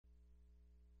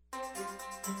Hi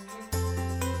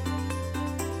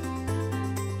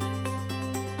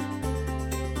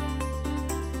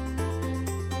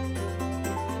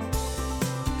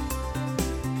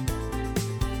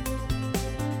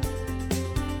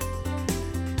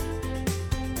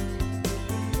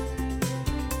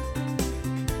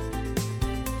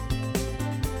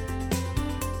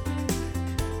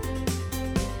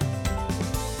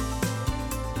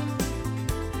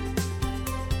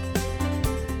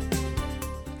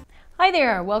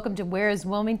there, welcome to Where's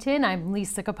Wilmington. I'm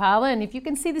Lisa Capalla, and if you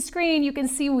can see the screen, you can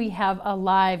see we have a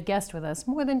live guest with us,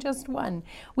 more than just one.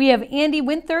 We have Andy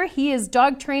Winther. He is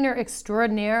dog trainer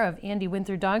extraordinaire of Andy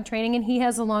Winther Dog Training, and he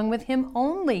has along with him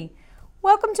Only.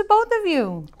 Welcome to both of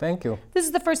you. Thank you. This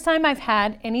is the first time I've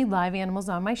had any live animals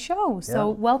on my show, so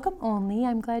welcome Only.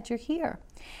 I'm glad you're here.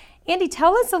 Andy,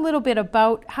 tell us a little bit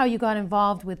about how you got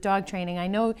involved with dog training. I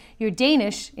know you're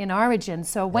Danish in origin,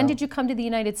 so when did you come to the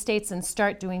United States and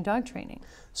start doing dog training?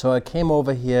 So I came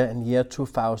over here in year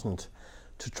 2000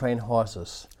 to train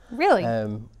horses. Really?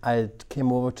 I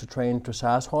came over to train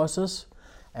dressage horses,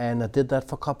 and I did that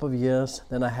for a couple of years.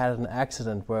 Then I had an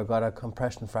accident where I got a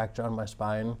compression fracture on my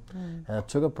spine, and I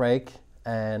took a break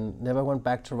and never went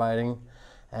back to riding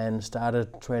and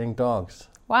started training dogs.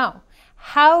 Wow.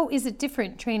 How is it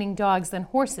different training dogs than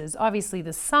horses? Obviously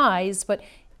the size, but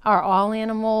are all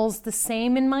animals the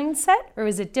same in mindset, or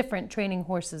is it different training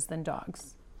horses than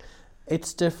dogs?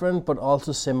 It's different, but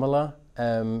also similar.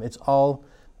 It's all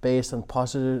based on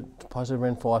positive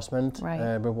reinforcement,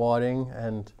 rewarding,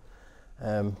 and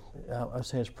I'd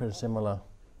say it's pretty similar.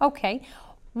 Okay.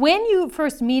 When you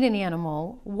first meet an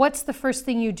animal, what's the first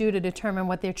thing you do to determine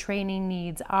what their training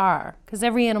needs are? Because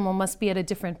every animal must be at a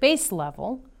different base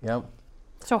level. Yep.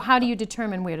 So how do you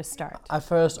determine where to start? I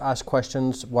first ask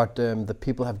questions what the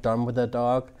people have done with their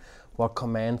dog, what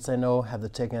commands they know, have they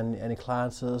taken any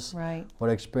classes, what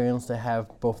experience they have,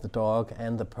 both the dog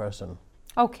and the person.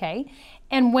 Okay.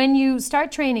 And when you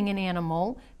start training an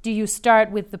animal, do you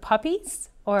start with the puppies?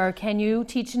 Or can you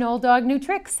teach an old dog new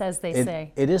tricks, as they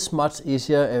say? It is much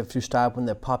easier if you start when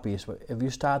they're puppies. If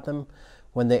you start them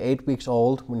when they're 8 weeks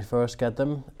old, when you first get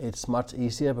them, it's much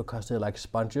easier because they're like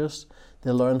sponges.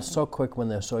 They learn so quick when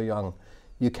they're so young.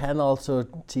 You can also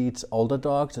teach older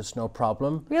dogs, it's no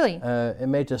problem. Really? It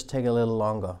may just take a little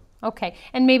longer. Okay,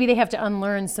 and maybe they have to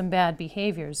unlearn some bad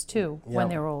behaviors too when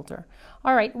they're older.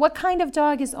 All right, what kind of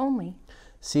dog is Only?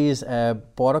 She's a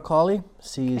border collie.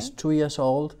 She's 2 years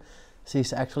old.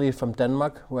 She's actually from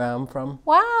Denmark, where I'm from.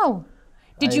 Wow!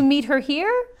 Did you meet her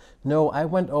here? No, I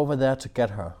went over there to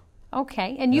get her.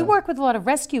 Okay, and you work with a lot of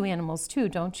rescue animals too,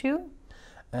 don't you?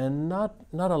 And not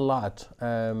a lot.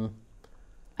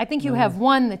 I think you have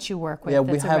one that you work with. Yeah,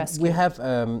 we have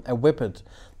a Whippet.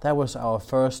 That was our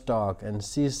first dog, and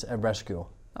she's a rescue.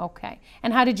 Okay,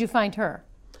 and how did you find her?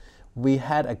 We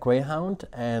had a greyhound,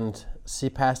 and she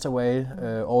passed away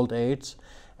old age,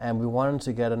 and we wanted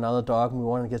to get another dog, and we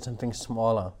wanted to get something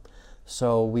smaller.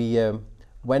 So we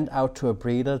went out to a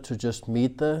breeder to just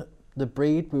meet the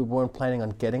breed. We weren't planning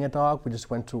on getting a dog. We just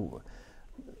went to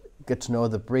get to know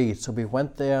the breed. So we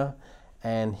went there,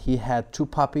 and he had 2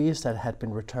 puppies that had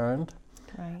been returned.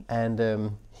 Right.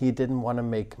 And he didn't want to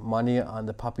make money on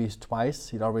the puppies twice.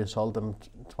 He'd already sold them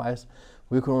twice.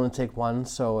 We could only take one,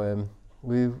 so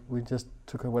we just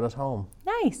took her with us home.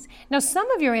 Nice. Now, some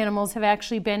of your animals have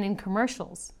actually been in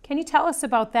commercials. Can you tell us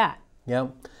about that? Yeah.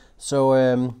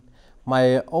 So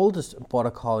my oldest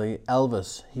border collie,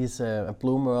 Elvis, he's a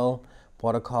Blue Merle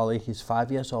border collie. He's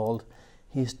 5 years old.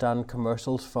 He's done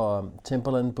commercials for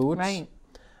Timberland boots. Right.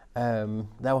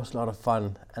 That was a lot of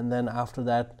fun. And then after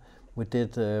that, we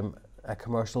did a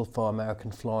commercial for American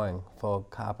Flooring for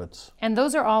carpets. And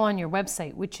those are all on your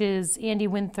website, which is Andy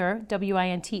Winther,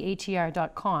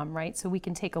 WINTHER.com, right? So we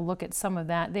can take a look at some of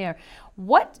that there.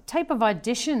 What type of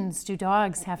auditions do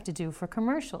dogs have to do for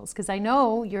commercials? Because I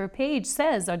know your page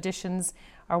says auditions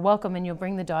are welcome and you'll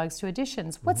bring the dogs to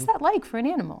auditions. What's that like for an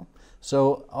animal?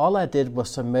 So all I did was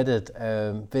submitted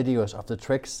videos of the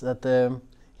tricks that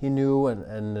he knew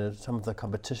and some of the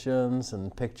competitions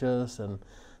and pictures, and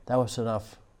that was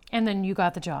enough. And then you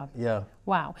got the job. Yeah.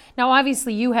 Wow. Now,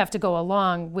 obviously, you have to go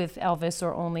along with Elvis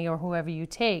or Only or whoever you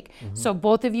take. So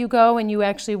both of you go and you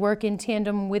actually work in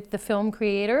tandem with the film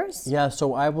creators? Yeah,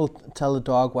 so I will tell the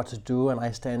dog what to do, and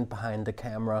I stand behind the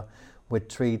camera with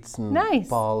treats and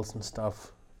balls and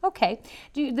stuff. Okay.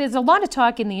 There's a lot of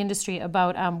talk in the industry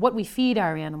about what we feed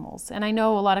our animals. And I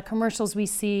know a lot of commercials we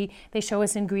see, they show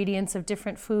us ingredients of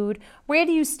different food. Where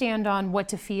do you stand on what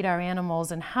to feed our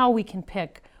animals and how we can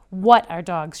pick what our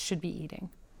dogs should be eating?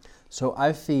 So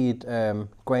I feed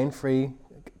grain-free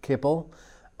kibble.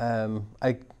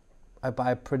 I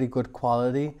buy pretty good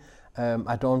quality.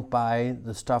 I don't buy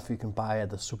the stuff you can buy at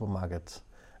the supermarket.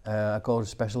 I go to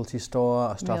specialty store,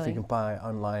 or stuff you can buy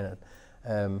online.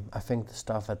 I think the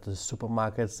stuff at the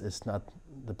supermarkets is not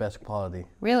the best quality.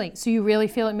 Really? So you really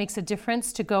feel it makes a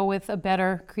difference to go with a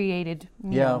better created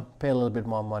meal? Yeah, pay a little bit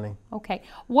more money. Okay.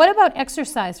 What about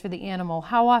exercise for the animal?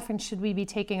 How often should we be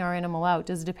taking our animal out?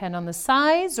 Does it depend on the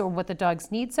size or what the dog's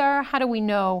needs are? How do we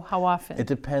know how often? It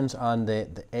depends on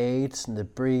the age and the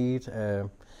breed.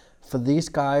 For these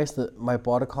guys, my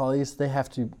border collies, they have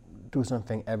to do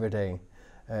something every day,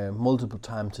 multiple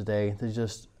times a day.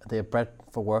 They're bred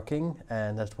for working,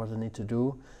 and that's what they need to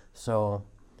do. So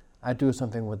I do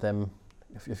something with them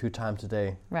a few times a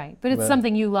day. Right, but it's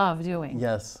something you love doing.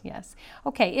 Yes. Yes.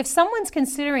 Okay, if someone's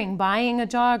considering buying a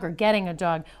dog or getting a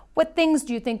dog, what things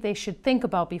do you think they should think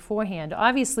about beforehand?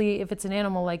 Obviously, if it's an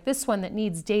animal like this one that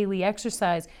needs daily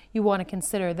exercise, you want to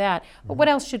consider that. But what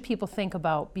else should people think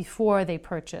about before they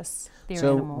purchase their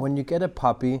animal? So when you get a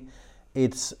puppy,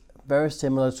 it's very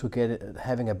similar to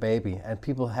having a baby, and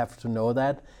people have to know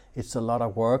that. It's a lot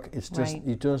of work. It's just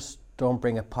you just don't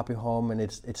bring a puppy home, and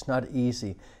it's not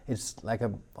easy. It's like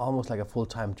almost like a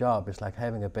full-time job. It's like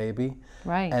having a baby.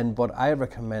 Right. And what I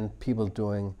recommend people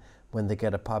doing when they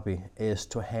get a puppy is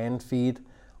to hand feed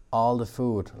all the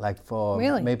food, like for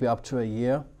maybe up to a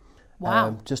year.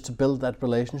 Wow. Just to build that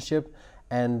relationship.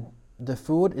 And the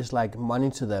food is like money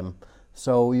to them.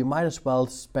 So you might as well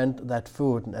spend that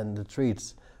food and the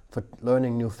treats for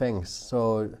learning new things.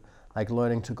 So like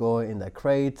learning to go in the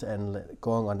crate and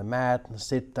going on the mat and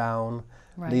sit down,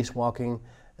 leash walking.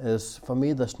 For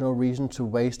me, there's no reason to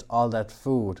waste all that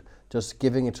food, just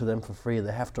giving it to them for free.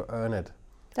 They have to earn it.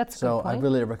 That's so a good point. I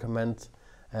really recommend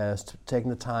taking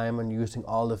the time and using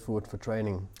all the food for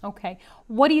training. Okay.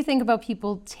 What do you think about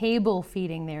people table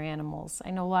feeding their animals?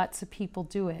 I know lots of people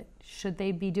do it. Should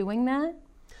they be doing that?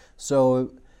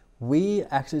 So we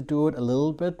actually do it a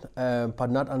little bit, but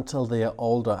not until they are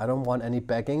older. I don't want any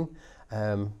begging,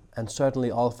 and certainly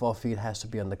all 4 feet has to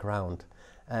be on the ground.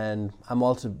 And I'm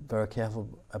also very careful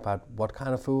about what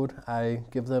kind of food I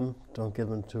give them. Don't give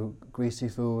them too greasy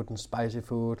food and spicy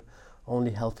food,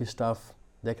 only healthy stuff.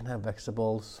 They can have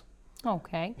vegetables.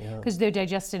 Okay, because their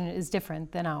digestion is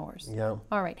different than ours. Yeah.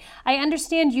 All right. I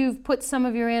understand you've put some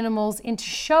of your animals into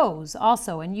shows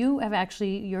also, and you have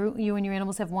actually, you and your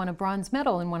animals have won a bronze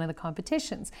medal in one of the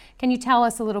competitions. Can you tell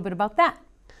us a little bit about that?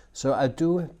 So I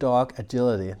do dog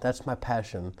agility. That's my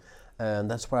passion, and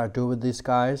that's what I do with these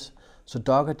guys. So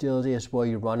dog agility is where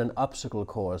you run an obstacle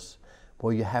course,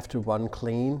 where you have to run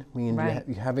clean. I mean,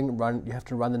 you have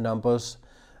to run the numbers,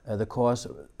 the course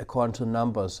according to the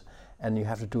numbers. And you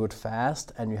have to do it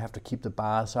fast, and you have to keep the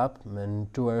bars up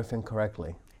and do everything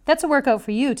correctly. That's a workout for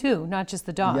you too, not just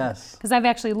the dog. Yes. Because I've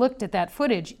actually looked at that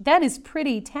footage. That is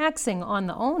pretty taxing on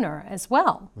the owner as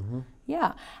well. Mm-hmm.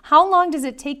 Yeah. How long does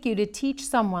it take you to teach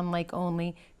someone like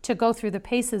Only to go through the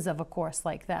paces of a course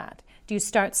like that? Do you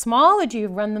start small, or do you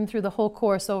run them through the whole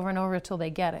course over and over till they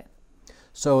get it?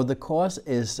 So the course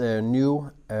is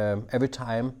new every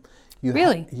time.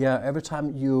 Really? Every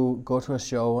time you go to a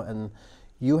show, and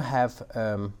you have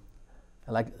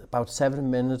like about 7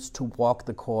 minutes to walk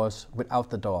the course without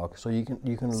the dog, so you can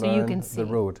learn the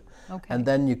route. Okay. And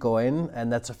then you go in,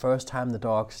 and that's the first time the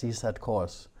dog sees that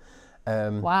course.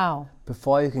 Wow.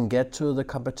 Before you can get to the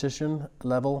competition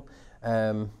level,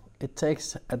 it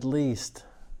takes at least,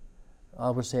 I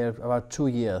would say, about 2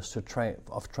 years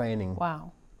of training.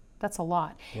 Wow, that's a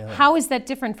lot. Yeah. How is that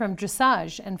different from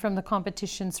dressage and from the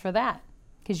competitions for that?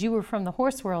 Because you were from the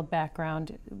horse world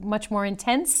background, much more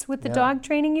intense with the dog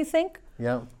training, you think?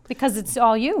 Yeah. Because it's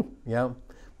all you. Yeah.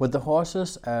 With the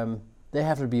horses, they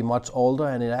have to be much older,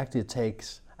 and it actually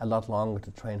takes a lot longer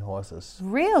to train horses.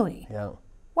 Really? Yeah.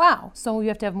 Wow. So you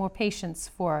have to have more patience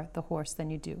for the horse than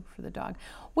you do for the dog.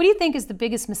 What do you think is the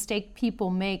biggest mistake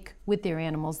people make with their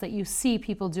animals that you see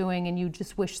people doing and you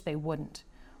just wish they wouldn't?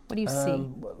 What do you see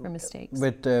for mistakes?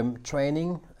 With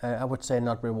training, I would say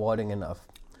not rewarding enough.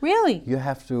 Really? You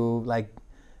have to, like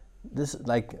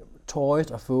toys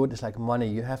or food is like money.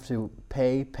 You have to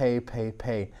pay,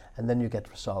 and then you get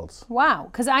results. Wow,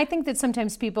 because I think that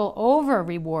sometimes people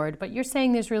over-reward, but you're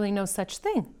saying there's really no such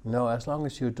thing. No, as long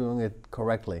as you're doing it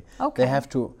correctly. Okay. They have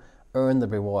to earn the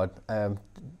reward.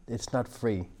 It's not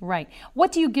free. Right.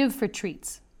 What do you give for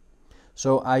treats?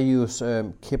 So I use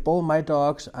kibble. My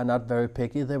dogs are not very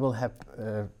picky. They will have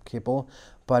kibble,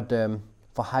 but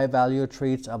for high value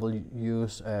treats, I will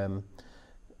use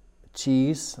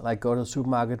cheese. Like go to the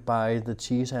supermarket, buy the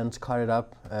cheese and cut it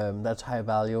up. That's high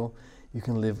value. You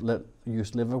can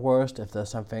use liverwurst if there's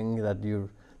something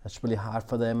that's really hard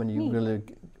for them, and you really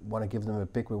want to give them a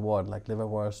big reward, like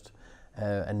liverwurst.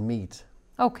 and meat.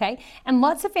 Okay. And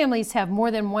lots of families have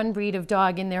more than one breed of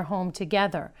dog in their home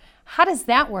together. How does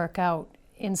that work out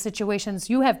in situations?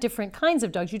 You have different kinds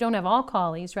of dogs. You don't have all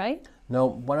collies, right? No,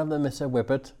 one of them is a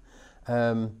Whippet.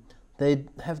 They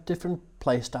have different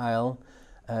play style.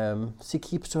 She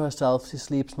keeps to herself. She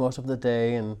sleeps most of the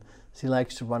day, and she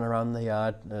likes to run around the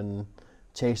yard and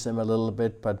chase them a little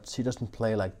bit, but she doesn't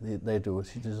play like they do.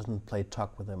 She doesn't play tug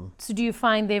with them. So do you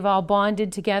find they've all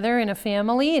bonded together in a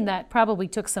family? And that probably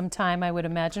took some time, I would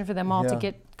imagine, for them all to Yeah.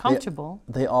 get comfortable.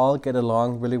 They all get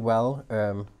along really well.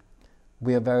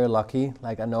 We are very lucky.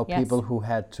 Like I know Yes. people who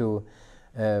had to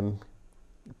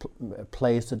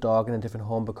place the dog in a different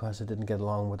home because it didn't get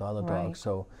along with other Right. dogs.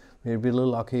 So we're really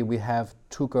lucky. We have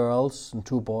 2 girls and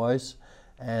 2 boys,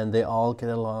 and they all get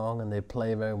along and they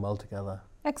play very well together.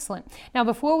 Excellent. Now,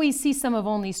 before we see some of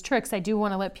Only's tricks, I do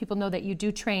want to let people know that you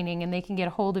do training, and they can get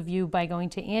a hold of you by going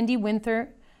to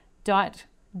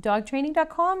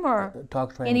andywinther.dogtraining.com or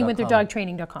Dogtraining.com.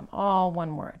 andywintherdogtraining.com, all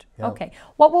one word. Yeah. Okay.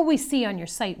 What will we see on your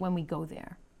site when we go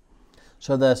there?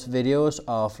 So there's videos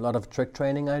of a lot of trick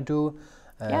training I do.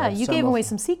 Yeah, you some gave of- away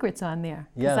some secrets on there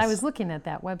because I Yes. was looking at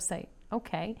that website.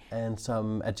 Okay. And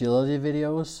some agility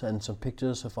videos and some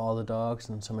pictures of all the dogs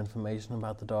and some information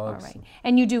about the All dogs. right.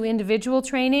 And you do individual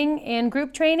training and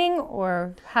group training,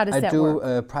 or how does I that do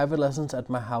work? private lessons at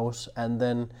my house, and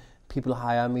then people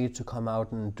hire me to come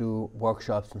out and do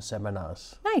workshops and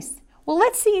seminars. Nice. Well,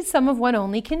 let's see some of what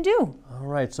Only can do. All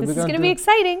right, so This we're is going going to to be do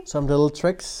exciting. some little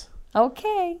tricks.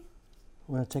 Okay.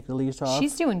 I'm going to take the leash off.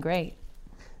 She's doing great.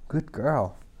 Good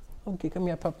girl. Okay, come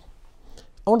here, pup.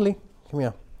 Only, come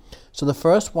here. So the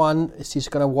first one is she's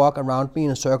going to walk around me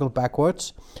in a circle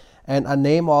backwards, and I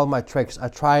name all my tricks. I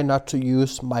try not to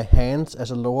use my hands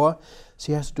as a lure.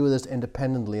 She has to do this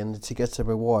independently, and she gets a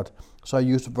reward. So I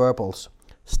use verbals.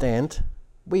 Stand,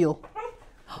 wheel,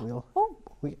 wheel, Oh,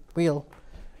 wheel.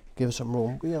 Give some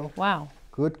room, wheel. wow.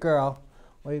 Good girl.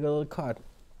 Oh, you got a little cut.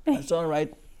 That's all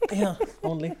right. Yeah,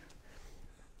 Only.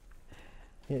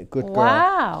 Yeah, good girl.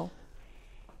 Wow.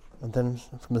 And then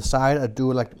from the side, I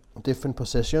do like different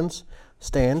positions.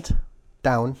 Stand,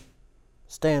 down,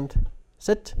 stand,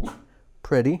 sit,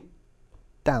 pretty,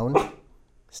 down,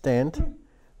 stand.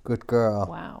 Good girl.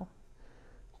 Wow.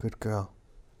 Good girl.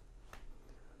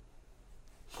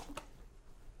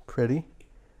 Pretty,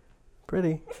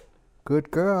 pretty.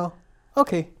 Good girl.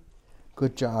 Okay.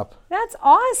 Good job. That's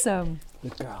awesome.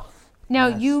 Good girl. Now,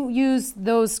 Yes. you use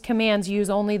those commands, you use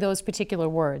only those particular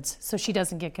words, so she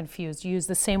doesn't get confused. You use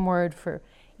the same word for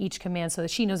each command so that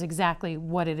she knows exactly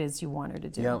what it is you want her to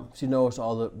do. Yeah, she knows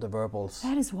all the verbals.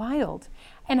 That is wild.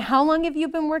 And how long have you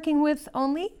been working with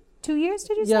Only? 2 years,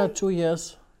 did you Yeah, say? 2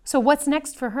 years. So what's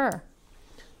next for her?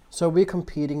 So we're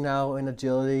competing now in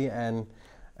agility, and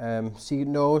she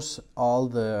knows all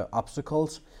the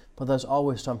obstacles, but there's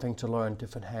always something to learn,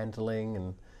 different handling,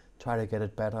 and try to get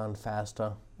it better and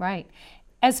faster. Right.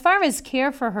 As far as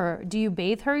care for her, do you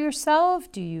bathe her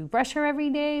yourself? Do you brush her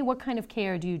every day? What kind of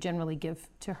care do you generally give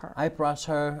to her? I brush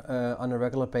her on a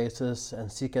regular basis,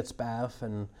 and she gets bath,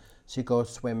 and she goes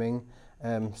swimming.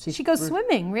 She goes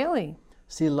swimming, really?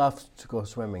 She loves to go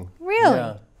swimming. Really?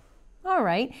 Yeah. All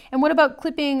right. And what about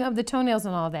clipping of the toenails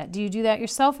and all that? Do you do that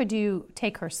yourself, or do you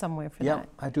take her somewhere for Yeah, that?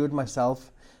 I do it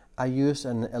myself. I use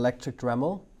an electric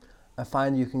Dremel. I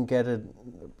find you can get it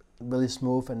really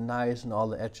smooth and nice and all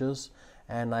the edges.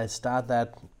 And I start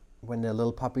that when they're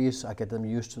little puppies. I get them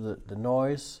used to the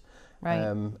noise. Right.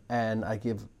 And I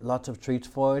give lots of treats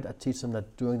for it. I teach them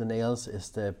that doing the nails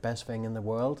is the best thing in the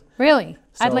world. Really?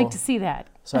 I'd like So- to see that.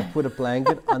 So I put a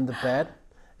blanket on the bed,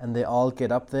 and they all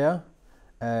get up there.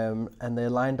 And they're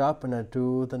lined up, and I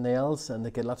do the nails, and they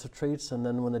get lots of treats. And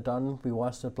then when they're done, we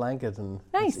wash the blanket, and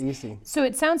Nice. it's easy. So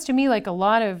it sounds to me like a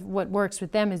lot of what works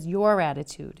with them is your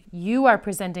attitude. You are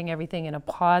presenting everything in a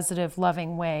positive,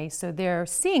 loving way, so they're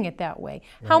seeing it that way.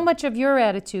 How much of your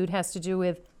attitude has to do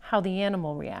with how the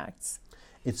animal reacts?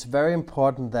 It's very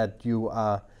important that you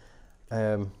are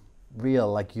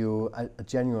real, like you are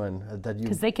genuine. That you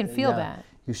 'Cause they can feel that.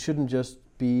 You shouldn't just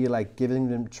be like giving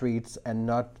them treats and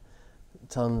not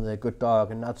telling them they're a good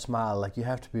dog and not smile. Like you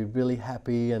have to be really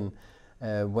happy. And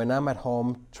when I'm at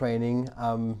home training,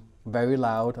 I'm very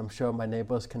loud. I'm sure my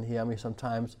neighbors can hear me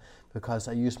sometimes because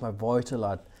I use my voice a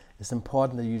lot. It's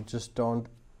important that you just you're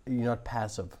not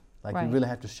passive. Like Right. you really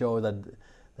have to show that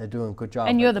they're doing a good job.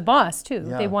 And you're the boss, too.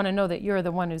 Yeah. They want to know that you're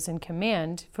the one who's in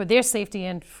command for their safety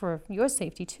and for your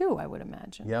safety, too, I would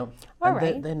imagine. Yeah, All and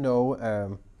right. they know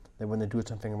that when they do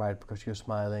something right because you're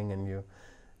smiling and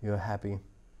you're happy.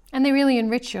 And they really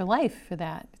enrich your life for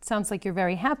that. It sounds like you're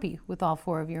very happy with all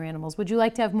 4 of your animals. Would you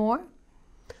like to have more?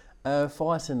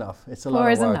 4 is enough. It's a 4 lot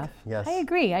of is work. enough. Yes. I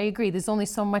agree. There's only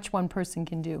so much one person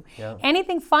can do. Yeah.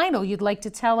 Anything final you'd like to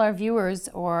tell our viewers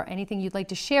or anything you'd like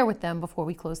to share with them before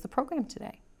we close the program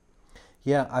today?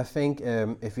 Yeah, I think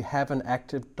if you have an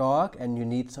active dog and you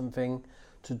need something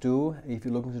to do, if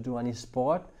you're looking to do any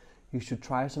sport, you should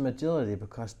try some agility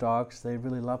because dogs, they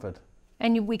really love it.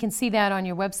 And we can see that on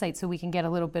your website so we can get a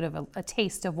little bit of a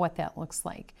taste of what that looks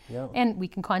like. Yeah. And we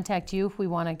can contact you if we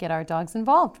want to get our dogs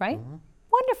involved, right? Mm-hmm.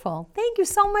 Wonderful. Thank you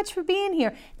so much for being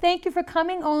here. Thank you for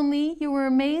coming, Only. You were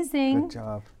amazing. Good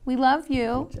job. We love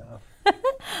you. Good job.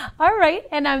 All right,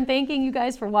 and I'm thanking you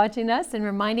guys for watching us and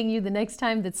reminding you the next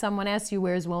time that someone asks you,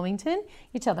 where's Wilmington?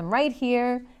 You tell them right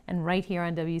here and right here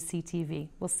on WCTV.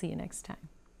 We'll see you next time.